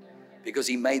comedian, because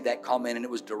he made that comment and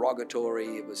it was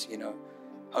derogatory, it was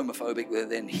homophobic,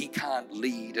 then he can't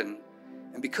lead, and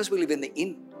because we live in the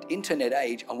internet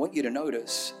age, I want you to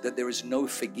notice that there is no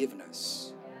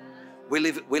forgiveness. We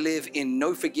live in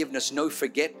no forgiveness, no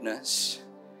forgetness.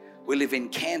 We live in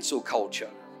cancel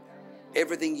culture.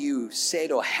 Everything you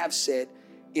said or have said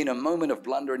in a moment of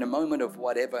blunder, in a moment of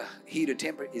whatever, heat or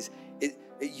temper, it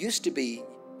used to be,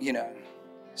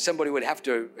 somebody would have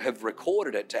to have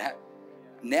recorded it to have.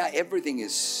 Now everything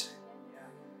is.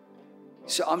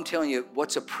 So I'm telling you,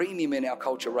 what's a premium in our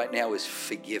culture right now is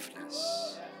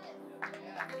forgiveness.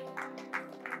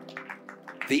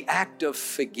 The act of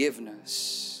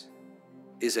forgiveness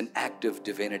is an act of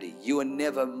divinity. You are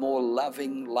never more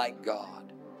loving like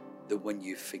God than when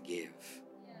you forgive.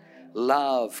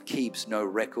 Love keeps no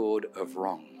record of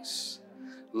wrongs.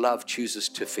 Love chooses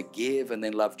to forgive, and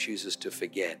then love chooses to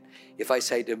forget. If I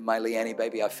say to my Leanne,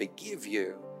 baby, I forgive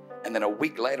you, and then a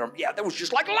week later, yeah, that was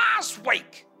just like last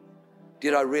week.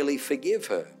 Did I really forgive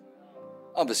her?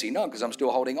 Obviously not, because I'm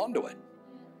still holding on to it.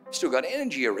 Still got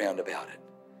energy around about it.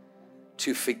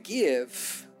 To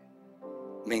forgive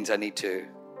means I need to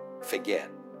forget.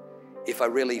 If I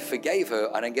really forgave her,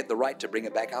 I don't get the right to bring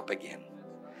it back up again.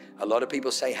 A lot of people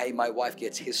say, hey, my wife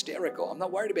gets hysterical. I'm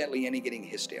not worried about Leanne getting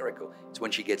hysterical. It's when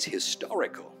she gets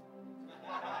historical.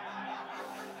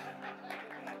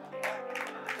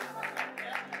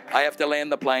 I have to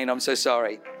land the plane. I'm so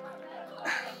sorry.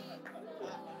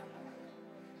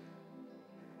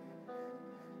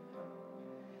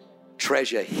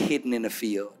 Treasure hidden in a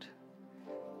field.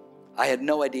 I had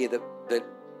no idea that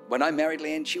when I married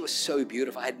Leanne, she was so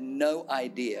beautiful. I had no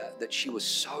idea that she was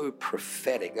so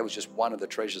prophetic. That was just one of the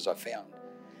treasures I found.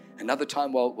 Another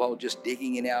time while just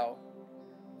digging in our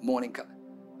morning,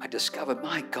 I discovered,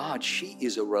 my God, she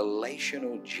is a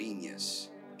relational genius.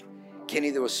 Kenny,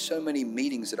 there were so many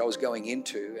meetings that I was going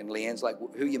into, and Leanne's like,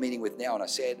 who are you meeting with now? And I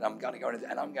said, I'm going to go into,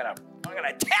 and I'm going to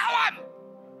tell them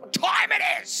what time it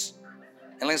is.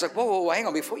 And Leanne's like, whoa, hang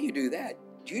on, before you do that,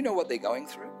 do you know what they're going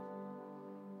through?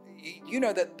 You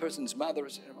know that person's mother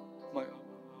is,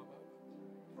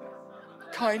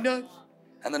 kind of.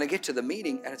 And then I get to the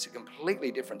meeting and it's a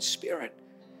completely different spirit.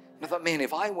 And I thought, man,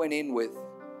 if I went in with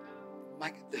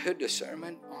her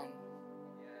discernment on,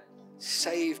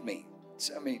 saved me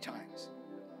so many times.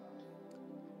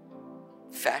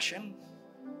 Fashion,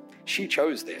 she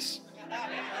chose this.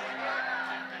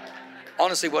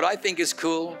 Honestly, what I think is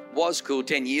cool was cool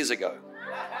 10 years ago.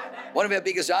 One of our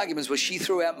biggest arguments was she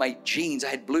threw out my jeans. I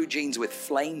had blue jeans with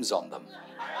flames on them.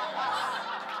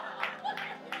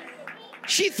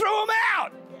 She threw them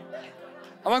out.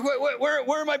 I'm like,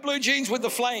 where are my blue jeans with the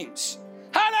flames?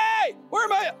 Honey, where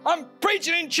am I? I'm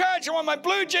preaching in church. I want my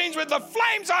blue jeans with the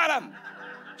flames on them.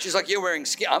 She's like, you're wearing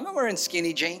skinny. I'm not wearing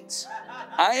skinny jeans.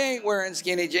 I ain't wearing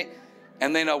skinny jeans.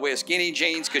 And then I'll wear skinny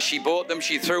jeans because she bought them,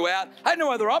 she threw out. I had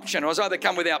no other option. I was either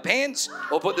come without pants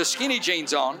or put the skinny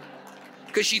jeans on.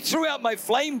 Because she threw out my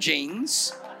flame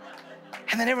jeans.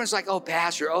 And then everyone's like, oh,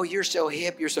 Pastor, oh, you're so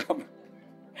hip, you're so...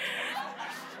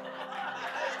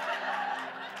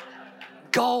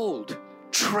 Gold,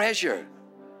 treasure.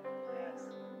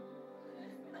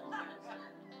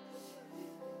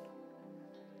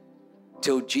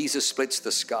 Till Jesus splits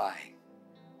the sky,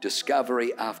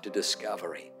 discovery after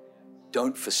discovery.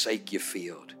 Don't forsake your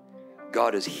field.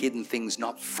 God has hidden things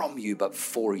not from you, but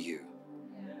for you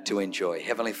to enjoy.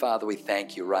 Heavenly Father, we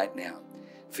thank you right now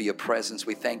for your presence.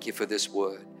 We thank you for this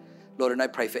word. Lord, and I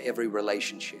pray for every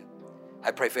relationship. I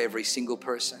pray for every single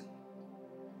person.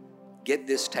 Get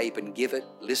this tape and give it,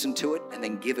 listen to it, and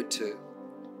then give it to.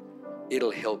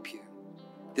 It'll help you.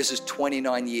 This is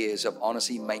 29 years of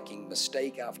honestly making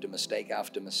mistake after mistake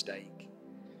after mistake.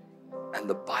 And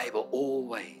the Bible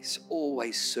always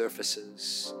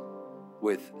surfaces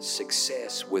with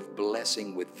success, with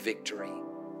blessing, with victory.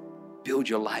 Build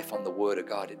your life on the Word of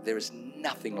God. There is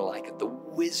nothing like it. The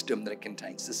wisdom that it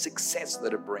contains, the success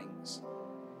that it brings.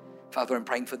 Father, I'm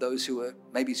praying for those who are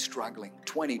maybe struggling.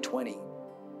 2020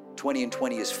 and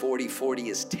 20 is 40. 40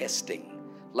 is testing.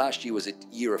 Last year was a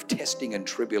year of testing and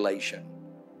tribulation.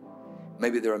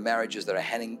 Maybe there are marriages that are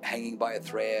hanging by a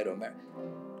thread.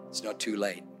 It's not too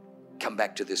late. Come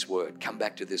back to this word. Come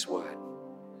back to this word.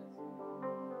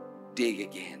 Dig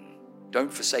again.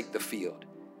 Don't forsake the field.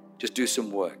 Just do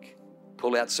some work.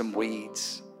 Pull out some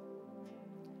weeds.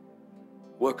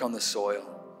 Work on the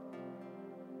soil.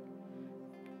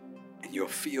 And your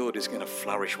field is going to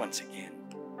flourish once again.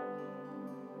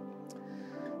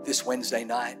 This Wednesday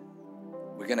night,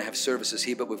 we're going to have services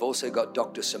here, but we've also got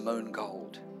Dr. Simone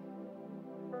Gold,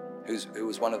 who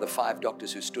was one of the 5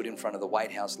 doctors who stood in front of the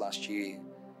White House last year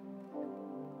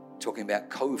talking about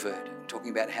COVID,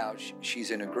 talking about how she's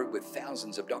in a group with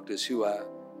thousands of doctors who are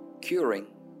curing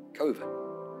COVID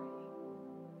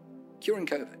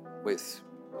with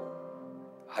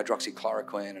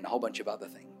hydroxychloroquine and a whole bunch of other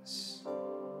things.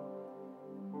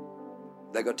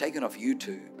 They got taken off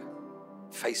YouTube,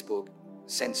 Facebook,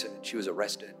 censored. She was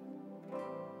arrested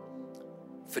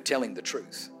for telling the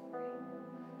truth.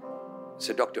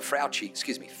 So Dr.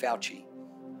 Fauci,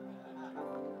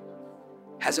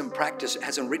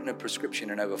 hasn't written a prescription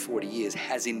in over 40 years,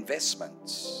 has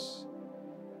investments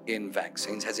in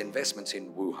vaccines, has investments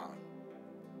in Wuhan.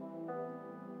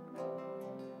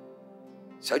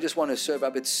 So I just want to serve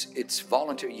up, it's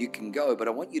voluntary, you can go, but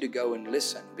I want you to go and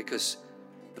listen, because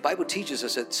the Bible teaches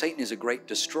us that Satan is a great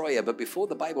destroyer, but before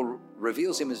the Bible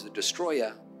reveals him as the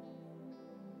destroyer,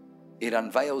 it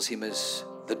unveils him as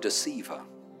the deceiver.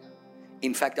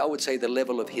 In fact, I would say the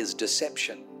level of his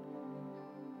deception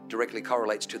directly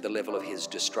correlates to the level of his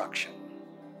destruction.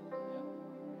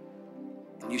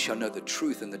 And you shall know the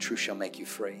truth, and the truth shall make you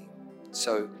free.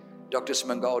 So Dr.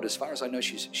 Simone Gold, as far as I know,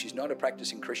 she's not a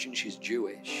practicing Christian, she's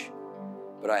Jewish.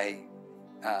 But I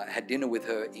had dinner with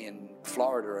her in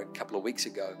Florida a couple of weeks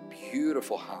ago.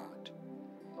 Beautiful heart,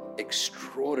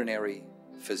 extraordinary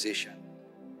physician.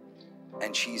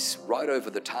 And she's right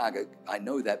over the target. I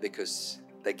know that because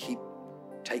they keep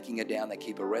taking her down, they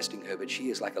keep arresting her, but she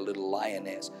is like a little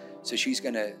lioness. So she's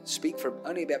going to speak for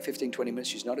only about 15, 20 minutes.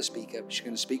 She's not a speaker. She's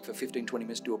going to speak for 15, 20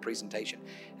 minutes, do a presentation,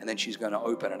 and then she's going to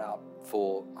open it up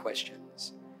for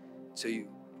questions. So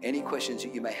any questions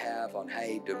that you may have on,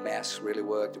 hey, do masks really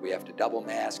work? Do we have to double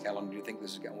mask? How long do you think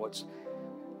this is going?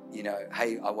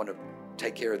 Hey, I want to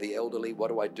take care of the elderly. What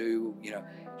do I do?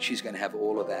 She's going to have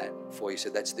all of that for you. So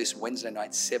that's this Wednesday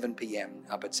night, 7 p.m.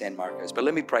 up at San Marcos. But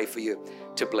let me pray for you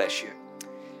to bless you.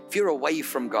 If you're away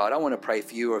from God, I want to pray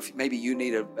for you, or if maybe you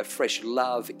need a fresh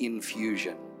love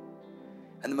infusion.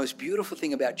 And the most beautiful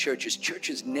thing about church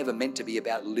is never meant to be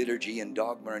about liturgy and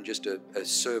dogma and just a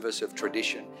service of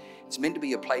tradition. It's meant to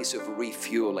be a place of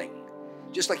refueling.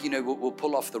 Just like, we'll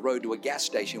pull off the road to a gas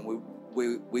station,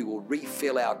 we will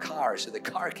refill our car so the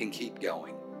car can keep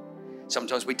going.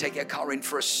 Sometimes we take our car in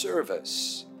for a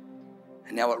service,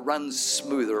 and now it runs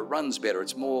smoother, it runs better,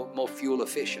 it's more fuel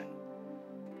efficient.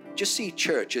 Just see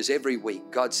church as every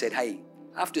week God said, hey,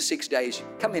 after 6 days,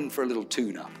 come in for a little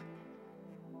tune-up.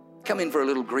 Come in for a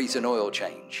little grease and oil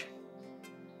change.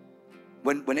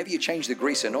 Whenever you change the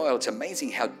grease and oil, it's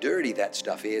amazing how dirty that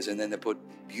stuff is, and then they put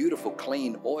beautiful,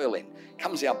 clean oil in. It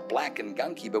comes out black and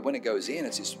gunky, but when it goes in,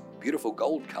 it's this beautiful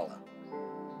gold color.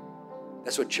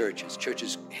 That's what church is. Church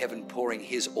is heaven pouring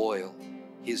his oil,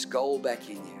 his gold back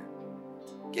in you,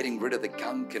 getting rid of the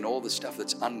gunk and all the stuff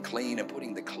that's unclean and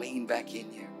putting the clean back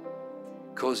in you,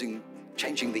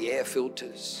 changing the air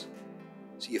filters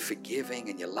so you're forgiving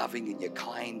and you're loving and you're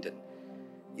kind and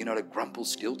you're not a grumple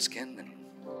stiltskin and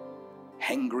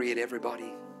hangry at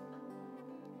everybody.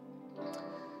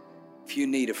 If you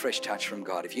need a fresh touch from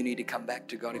God, if you need to come back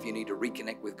to God, if you need to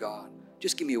reconnect with God,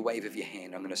 just give me a wave of your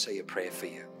hand. I'm going to say a prayer for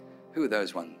you. Who are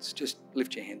those ones? Just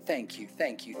lift your hand. Thank you,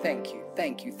 thank you, thank you,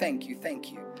 thank you, thank you,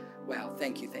 thank you. Wow,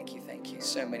 thank you, thank you, thank you.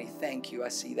 So many thank you. I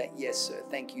see that. Yes, sir.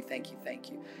 Thank you, thank you, thank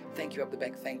you. Thank you up the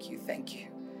back. Thank you, thank you.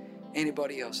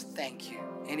 Anybody else? Thank you.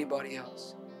 Anybody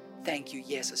else? Thank you.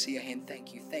 Yes, I see your hand.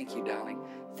 Thank you, darling.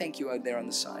 Thank you out there on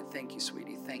the side. Thank you,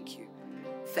 sweetie. Thank you.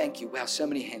 Thank you. Wow, so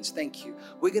many hands. Thank you.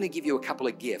 We're going to give you a couple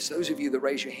of gifts. Those of you that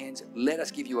raise your hands, let us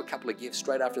give you a couple of gifts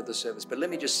straight after the service. But let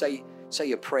me just say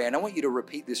a prayer, and I want you to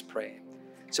repeat this prayer.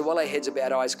 So while our heads are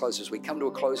bowed, eyes closed, as we come to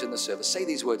a close in the service, say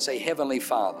these words. Say, Heavenly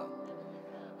Father,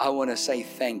 I want to say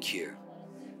thank you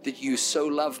that you so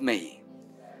love me,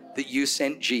 that you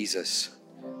sent Jesus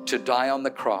to die on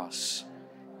the cross,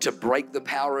 to break the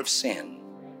power of sin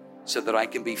so that I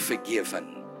can be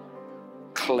forgiven,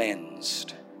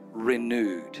 cleansed,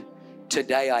 renewed.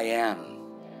 Today I am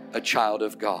a child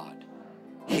of God.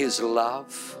 His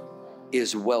love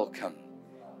is welcome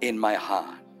in my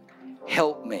heart.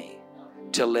 Help me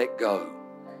to let go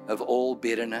of all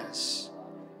bitterness,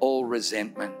 all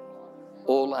resentment,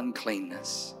 all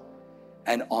uncleanness,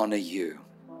 and honor you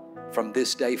from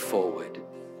this day forward.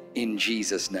 In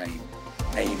Jesus' name,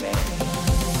 amen.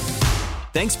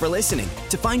 Thanks for listening.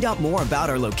 To find out more about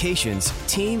our locations,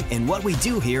 team, and what we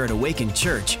do here at Awaken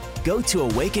Church, go to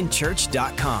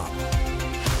awakenchurch.com.